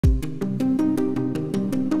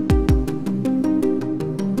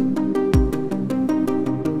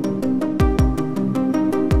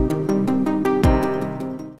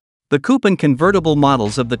The coupe and convertible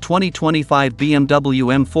models of the 2025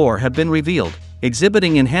 BMW M4 have been revealed,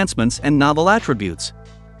 exhibiting enhancements and novel attributes.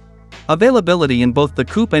 Availability in both the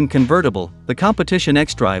coupe and convertible, the competition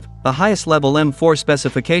xDrive, the highest level M4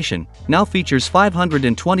 specification, now features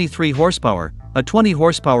 523 horsepower, a 20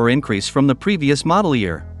 horsepower increase from the previous model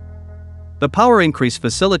year. The power increase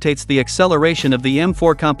facilitates the acceleration of the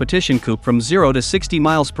M4 competition coupe from 0 to 60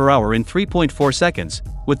 miles per hour in 3.4 seconds,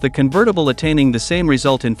 with the convertible attaining the same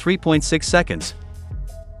result in 3.6 seconds.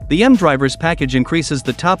 The xDrive's package increases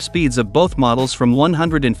the top speeds of both models from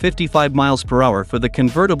 155 miles per hour for the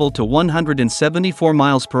convertible to 174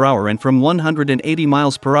 miles per hour and from 180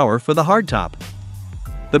 miles per hour for the hardtop.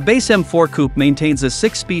 The base M4 coupe maintains a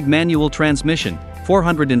 6-speed manual transmission,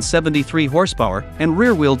 473 horsepower, and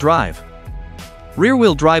rear-wheel drive.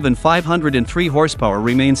 Rear-wheel drive and 503 horsepower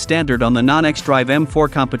remain standard on the non-xDrive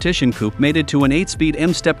M4 competition coupe, mated to an 8-speed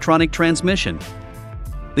M-Steptronic transmission.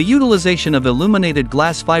 The utilization of illuminated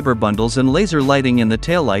glass fiber bundles and laser lighting in the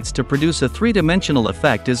taillights to produce a three-dimensional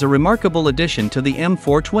effect is a remarkable addition to the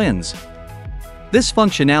M4 twins. This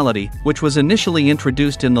functionality, which was initially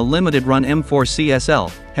introduced in the limited-run M4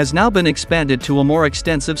 CSL, has now been expanded to a more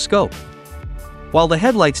extensive scope. While the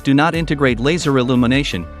headlights do not integrate laser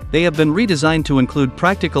illumination, they have been redesigned to include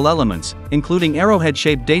practical elements, including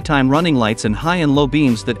arrowhead-shaped daytime running lights and high and low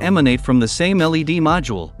beams that emanate from the same LED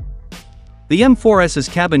module. The M4's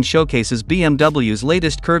cabin showcases BMW's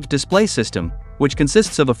latest curved display system, which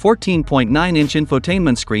consists of a 14.9-inch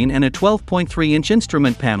infotainment screen and a 12.3-inch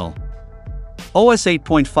instrument panel. OS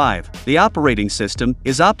 8.5, the operating system,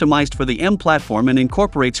 is optimized for the M platform and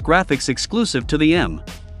incorporates graphics exclusive to the M.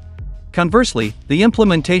 Conversely, the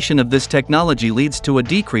implementation of this technology leads to a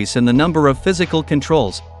decrease in the number of physical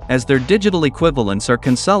controls, as their digital equivalents are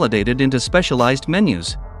consolidated into specialized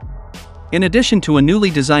menus. In addition to a newly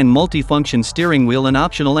designed multi-function steering wheel and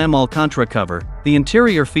optional M Alcantara cover, the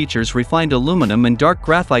interior features refined aluminum and dark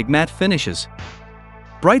graphite matte finishes.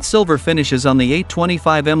 Bright silver finishes on the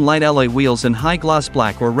 825M light alloy wheels and high-gloss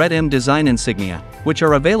black or red M design insignia, which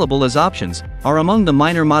are available as options, are among the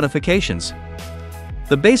minor modifications.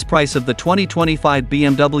 The base price of the 2025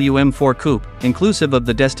 BMW M4 Coupe, inclusive of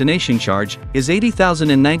the destination charge, is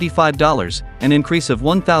 $80,095, an increase of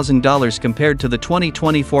 $1,000 compared to the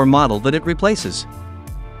 2024 model that it replaces.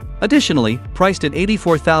 Additionally, priced at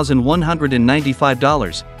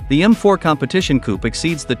 $84,195, the M4 Competition Coupe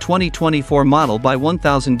exceeds the 2024 model by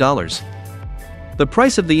 $1,000. The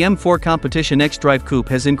price of the M4 Competition xDrive Coupe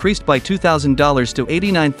has increased by $2,000 to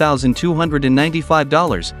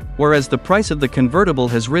 $89,295, whereas the price of the convertible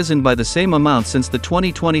has risen by the same amount since the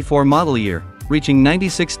 2024 model year, reaching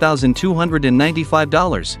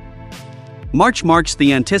 $96,295. March marks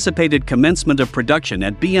the anticipated commencement of production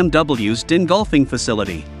at BMW's Dingolfing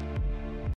facility.